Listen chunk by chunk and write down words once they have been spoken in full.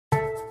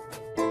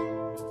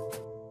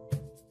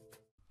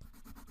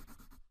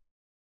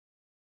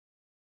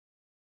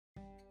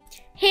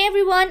Hey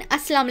everyone,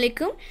 Assalamu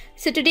alaikum.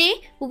 So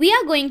today we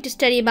are going to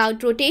study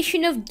about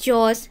rotation of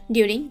jaws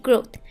during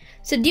growth.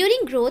 So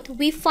during growth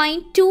we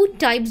find two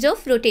types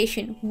of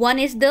rotation. One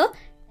is the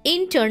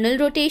internal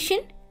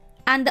rotation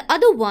and the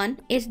other one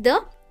is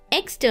the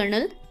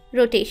external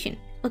rotation.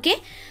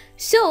 Okay,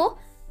 so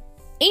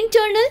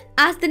internal,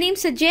 as the name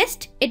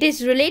suggests, it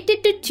is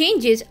related to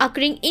changes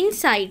occurring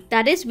inside,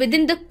 that is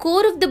within the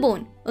core of the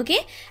bone. Okay,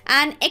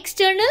 and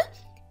external,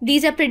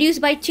 these are produced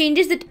by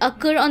changes that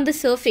occur on the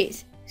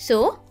surface.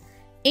 So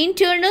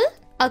internal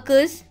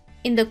occurs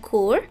in the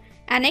core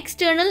and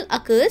external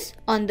occurs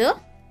on the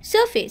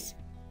surface.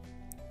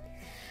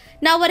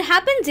 Now what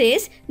happens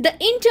is the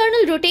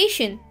internal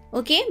rotation,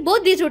 okay,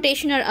 both these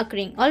rotations are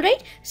occurring,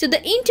 alright. So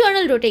the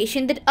internal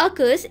rotation that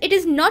occurs, it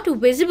is not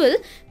visible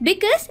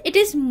because it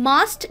is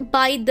masked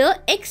by the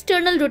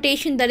external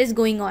rotation that is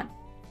going on.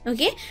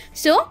 Okay,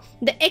 so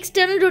the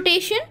external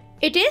rotation,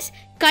 it is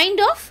kind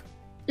of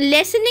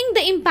lessening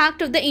the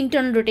impact of the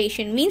internal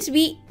rotation. Means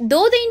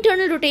though the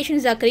internal rotation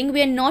is occurring,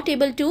 we are not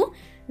able to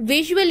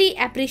visually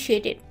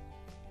appreciate it.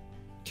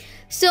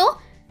 So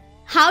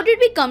how did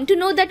we come to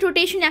know that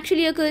rotation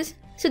actually occurs?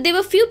 So there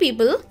were few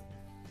people,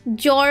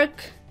 Jork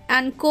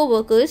and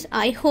co-workers,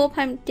 I hope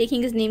I'm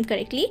taking his name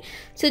correctly.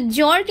 So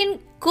Jork and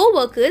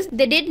co-workers,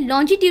 they did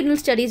longitudinal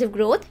studies of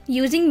growth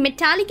using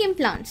metallic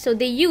implants. So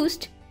they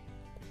used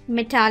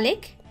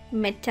metallic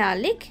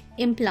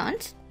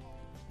implants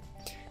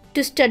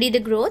to study the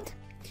growth.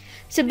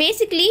 So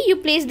basically you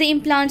place the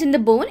implants in the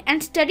bone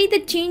and study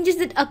the changes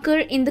that occur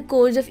in the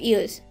course of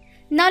years.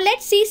 Now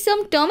let's see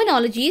some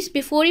terminologies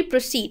before we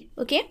proceed.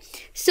 Okay,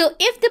 so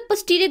if the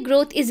posterior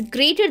growth is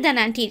greater than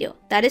anterior,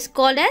 that is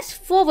called as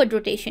forward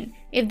rotation.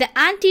 If the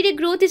anterior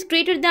growth is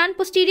greater than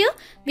posterior,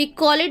 we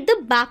call it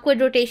the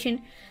backward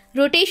rotation.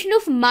 Rotation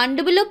of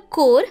mandibular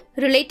core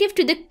relative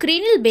to the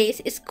cranial base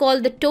is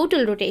called the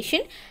total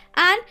rotation,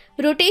 and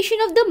rotation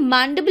of the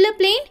mandibular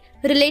plane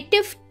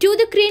relative to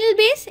the cranial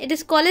base, it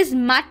is called as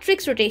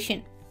matrix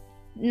rotation.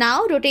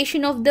 Now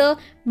rotation of the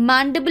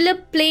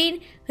mandibular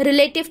plane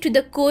relative to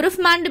the core of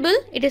mandible,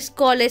 it is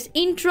called as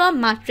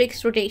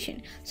intra-matrix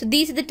rotation. So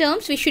these are the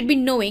terms we should be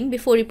knowing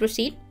before we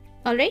proceed.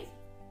 Alright.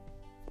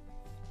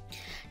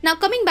 Now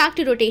coming back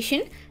to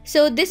rotation,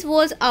 so this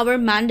was our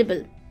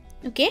mandible.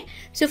 Okay,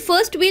 so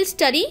first we'll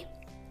study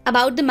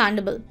about the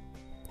mandible.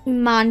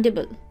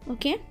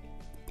 Okay,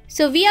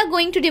 so we are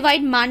going to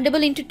divide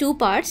mandible into two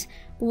parts.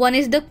 One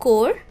is the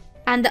core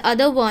and the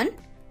other one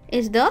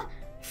is the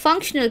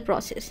functional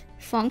process.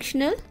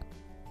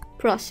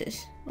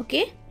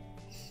 Okay,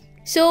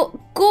 so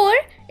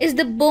core is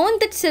the bone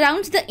that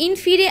surrounds the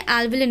inferior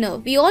alveolar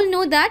nerve. We all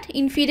know that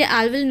inferior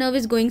alveolar nerve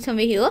is going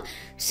somewhere here.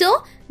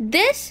 So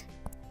this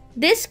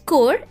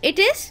core, it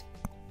is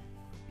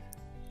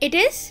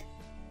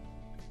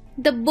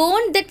the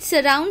bone that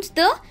surrounds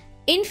the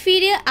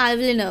inferior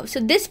alveolar nerve. So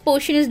this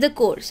portion is the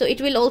core, so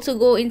it will also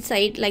go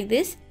inside like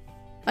this.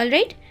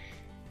 Alright,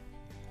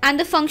 and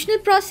the functional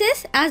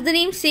process, as the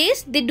name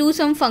says, they do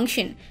some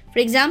function. For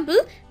example,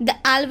 the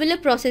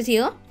alveolar process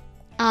here,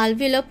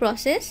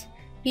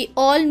 we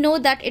all know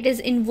that it is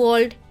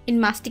involved in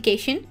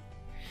mastication.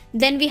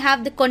 Then we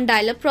have the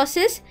condylar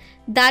process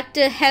that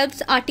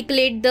helps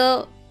articulate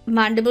the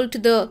mandible to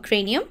the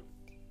cranium.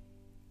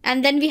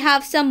 And then we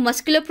have some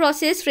muscular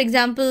process. For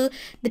example,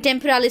 the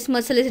temporalis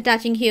muscle is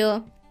attaching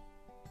here,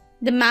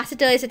 the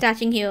masseter is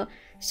attaching here.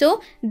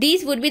 So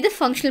these would be the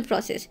functional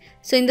process.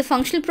 So in the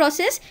functional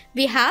process,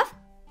 we have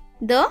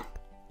the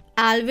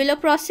alveolar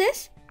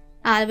process,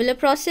 muscular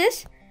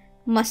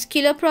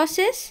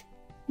process,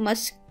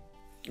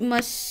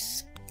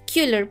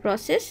 muscular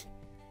process.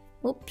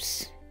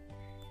 Oops.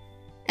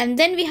 And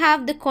then we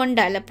have the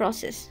condylar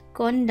process.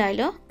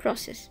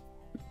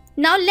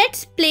 Now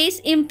let's place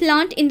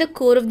implant in the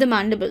core of the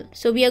mandible.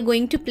 So we are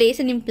going to place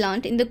an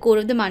implant in the core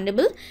of the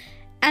mandible,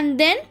 and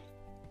then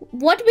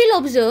what we'll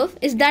observe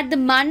is that the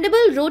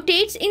mandible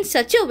rotates in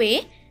such a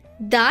way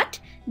that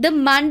the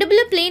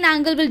mandibular plane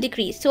angle will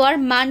decrease. So our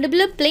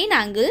mandibular plane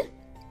angle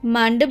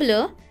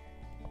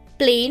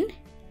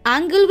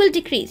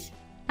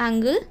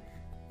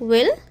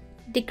will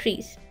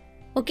decrease.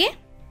 Okay,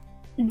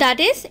 that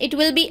is, it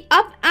will be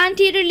up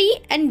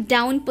anteriorly and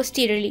down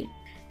posteriorly.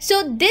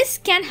 So this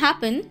can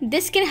happen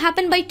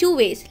by two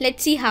ways.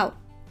 Let's see how.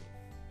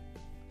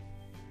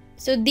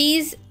 So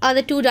these are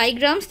the two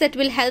diagrams that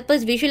will help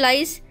us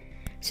visualize.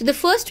 So the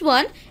first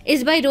one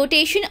is by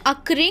rotation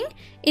occurring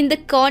in the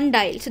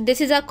condyle. So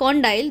this is our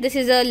condyle. This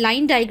is a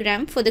line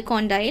diagram for the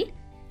condyle.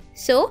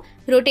 So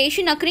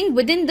rotation occurring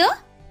within the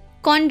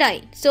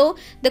condyle. So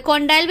the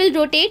condyle will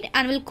rotate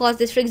and will cause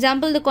this. For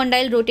example, the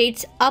condyle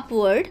rotates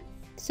upward.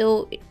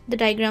 So the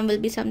diagram will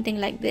be something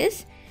like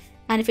this.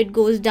 And if it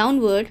goes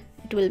downward,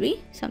 it will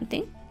be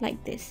something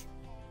like this.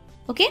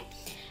 Okay.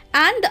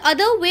 And the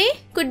other way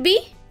could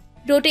be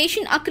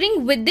rotation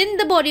occurring within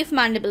the body of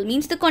mandible.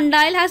 Means the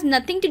condyle has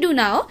nothing to do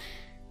now.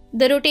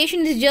 The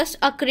rotation is just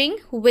occurring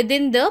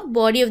within the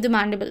body of the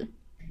mandible.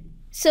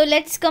 So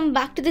let's come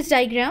back to this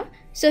diagram.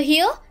 So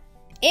here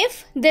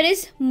if there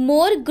is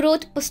more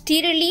growth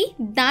posteriorly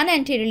than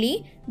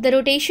anteriorly, the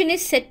rotation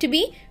is said to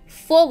be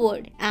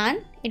forward,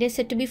 and it is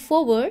said to be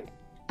forward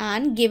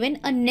and given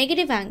a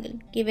negative angle,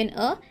 given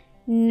a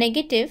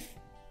negative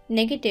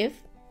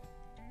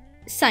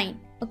sign.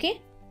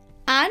 Okay,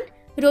 and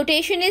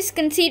rotation is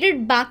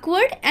considered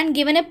backward and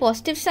given a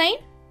positive sign,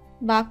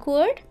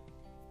 backward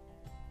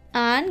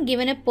and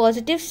given a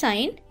positive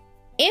sign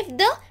if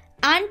the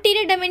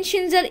anterior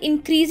dimensions are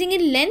increasing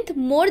in length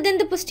more than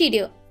the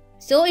posterior.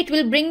 So it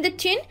will bring the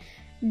chin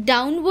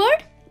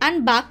downward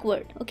and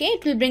backward. Okay,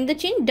 it will bring the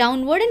chin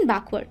downward and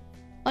backward.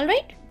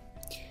 Alright.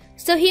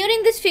 So here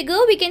in this figure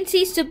we can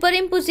see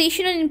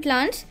superimposition on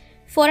implants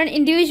for an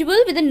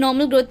individual with a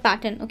normal growth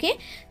pattern. Okay,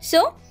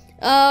 so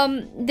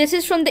this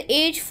is from the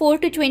age 4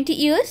 to 20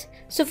 years.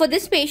 So for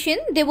this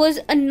patient there was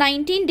a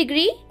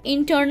 19-degree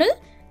internal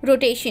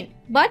rotation,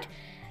 but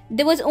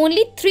there was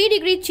only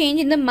 3-degree change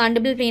in the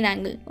mandible plane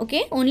angle.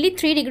 Okay, only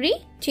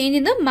 3-degree change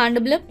in the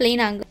mandibular plane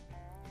angle.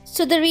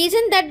 So the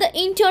reason that the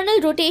internal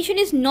rotation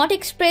is not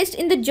expressed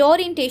in the jaw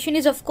orientation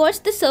is of course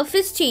the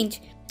surface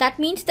change. That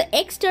means the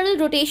external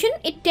rotation,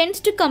 it tends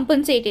to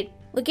compensate it.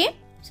 Okay,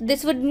 so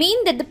this would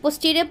mean that the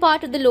posterior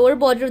part of the lower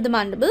border of the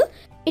mandible,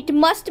 it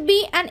must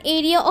be an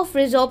area of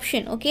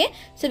resorption. Okay,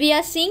 so we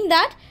are seeing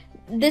that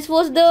this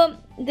in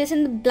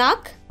the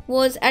black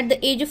was at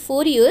the age of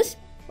 4 years.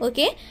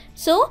 Okay,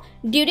 so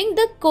during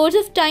the course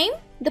of time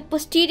the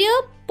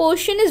posterior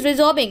portion is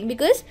resorbing,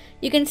 because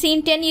you can see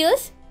in 10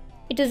 years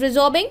it is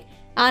resorbing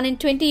and in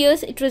 20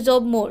 years it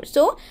resorbs more.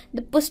 So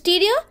the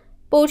posterior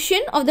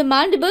portion of the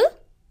mandible,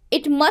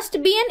 it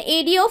must be an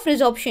area of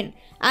resorption,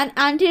 and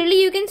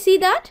anteriorly you can see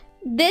that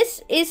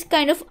this is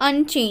kind of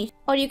unchanged,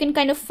 or you can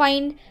kind of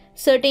find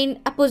certain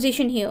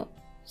apposition here,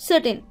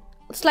 certain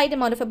slight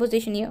amount of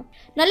apposition here.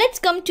 Now let's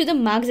come to the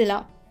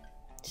maxilla.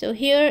 So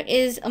here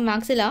is a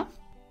maxilla.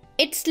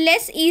 It's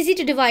less easy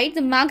to divide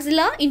the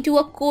maxilla into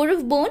a core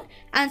of bone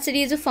and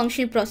series of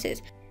functional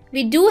process.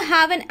 We do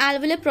have an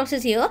alveolar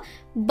process here,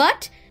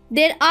 but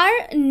there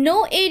are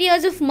no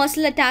areas of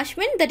muscle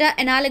attachment that are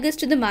analogous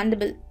to the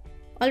mandible.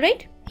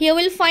 Alright, here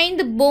we'll find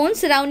the bones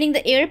surrounding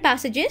the air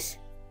passages,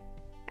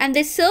 and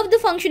they serve the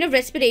function of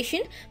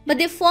respiration, but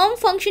their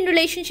form-function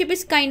relationship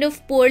is kind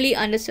of poorly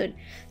understood.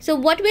 So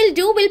what we'll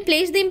do, we'll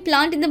place the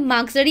implant in the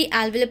maxillary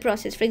alveolar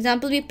process. For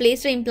example, we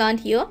place the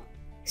implant here.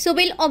 So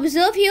we'll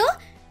observe here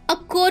a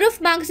core of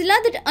maxilla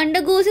that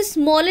undergoes a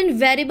small and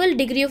variable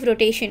degree of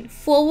rotation,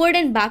 forward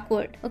and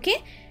backward.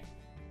 Okay.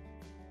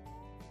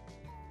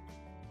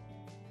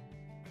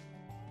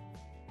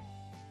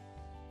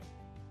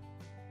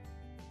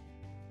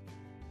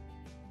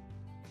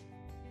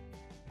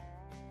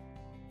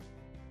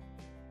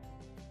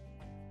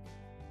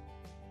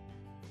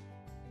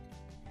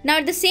 Now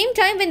at the same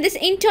time, when this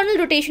internal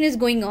rotation is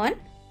going on,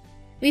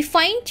 we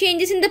find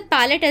changes in the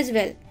palate as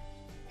well.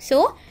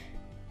 So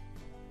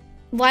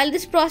while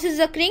this process is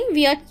occurring,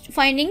 we are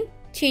finding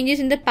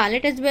changes in the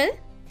palate as well.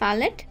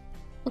 Palate.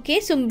 Okay,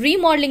 so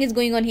remodeling is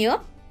going on here.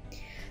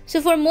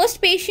 So for most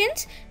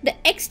patients, the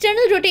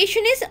external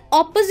rotation is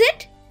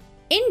opposite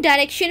in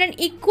direction and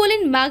equal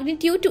in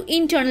magnitude to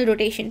internal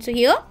rotation. So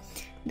here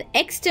the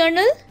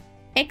external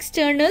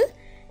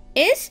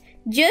is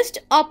just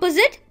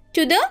opposite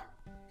to the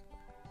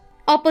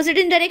opposite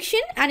in direction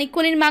and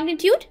equal in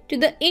magnitude to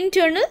the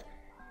internal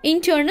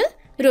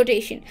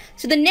rotation.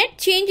 So the net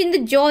change in the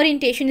jaw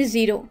orientation is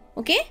 0.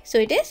 Okay, so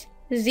it is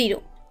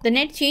 0. The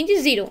net change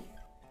is 0.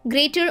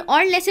 Greater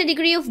or lesser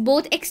degree of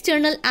both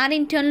external and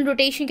internal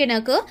rotation can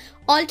occur,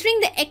 altering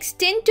the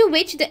extent to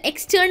which the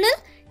external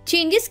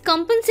changes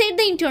compensate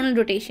the internal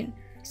rotation.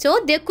 So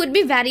there could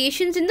be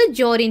variations in the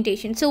jaw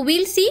orientation. So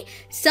we'll see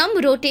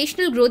some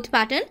rotational growth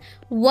pattern.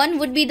 One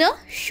would be the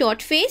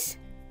short face,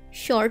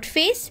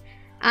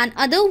 and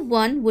other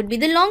one would be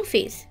the long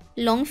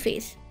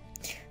face.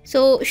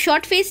 So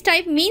short face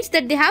type means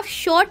that they have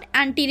short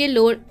anterior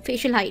lower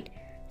facial height.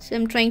 So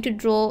I'm trying to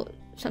draw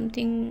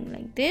something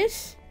like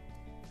this.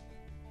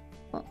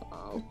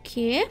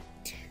 Okay,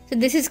 so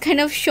this is kind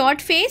of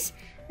short face,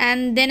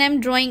 and then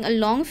I'm drawing a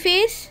long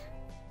face.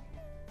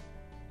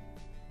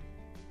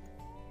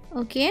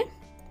 Okay,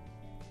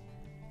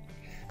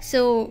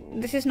 so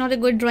this is not a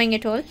good drawing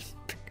at all.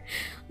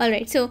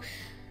 Alright, so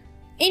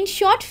in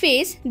short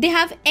face, they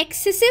have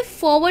excessive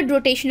forward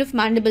rotation of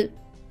mandible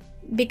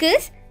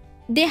because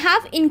they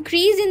have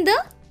increase in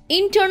the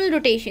internal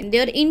rotation.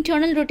 Their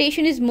internal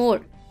rotation is more,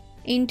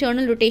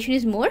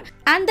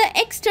 and the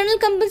external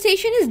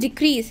compensation is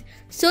decreased.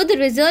 So the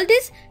result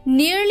is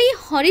nearly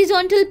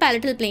horizontal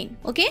palatal plane.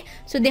 Okay,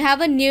 so they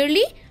have a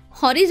nearly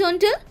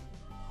horizontal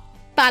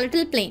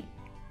palatal plane,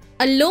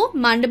 a low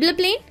mandibular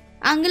plane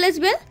angle as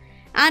well,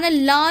 and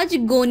a large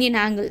gonian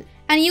angle.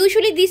 And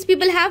usually these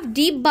people have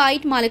deep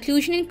bite,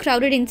 malocclusion and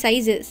crowded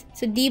incisors.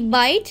 So deep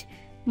bite,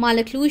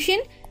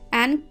 malocclusion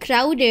and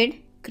crowded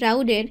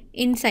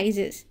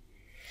incisors.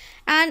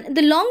 And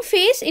the long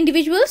face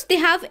individuals, they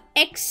have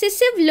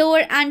excessive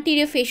lower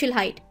anterior facial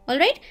height.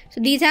 Alright, so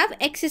these have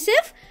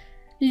excessive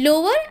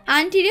lower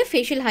anterior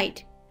facial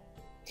height.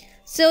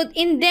 So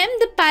in them,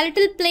 the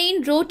palatal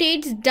plane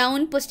rotates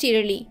down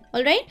posteriorly,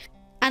 alright?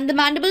 And the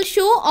mandible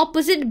show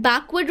opposite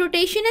backward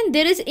rotation, and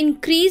there is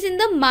increase in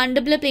the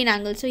mandibular plane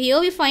angle. So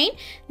here we find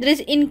there is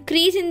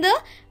increase in the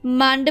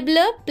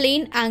mandibular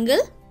plane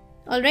angle,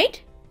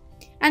 alright?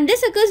 And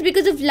this occurs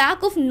because of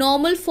lack of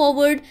normal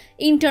forward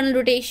internal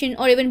rotation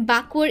or even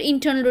backward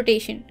internal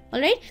rotation,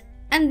 alright?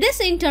 And this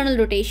internal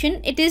rotation,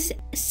 it is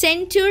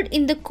centered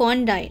in the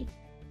condyle.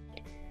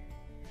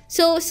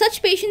 So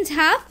such patients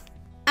have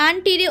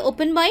anterior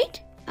open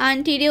bite,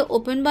 and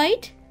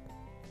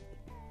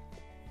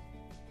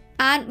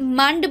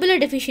mandibular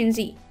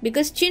deficiency,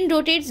 because chin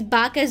rotates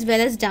back as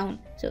well as down.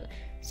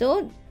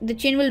 So the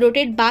chin will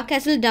rotate back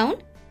as well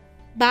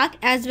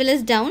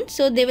as down.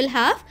 So they will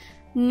have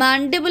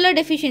mandibular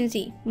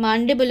deficiency.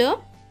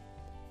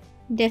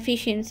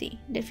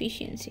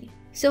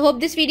 So hope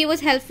this video was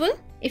helpful.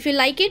 If you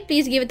like it,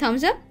 please give a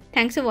thumbs up.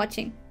 Thanks for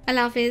watching.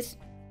 Allah Hafiz.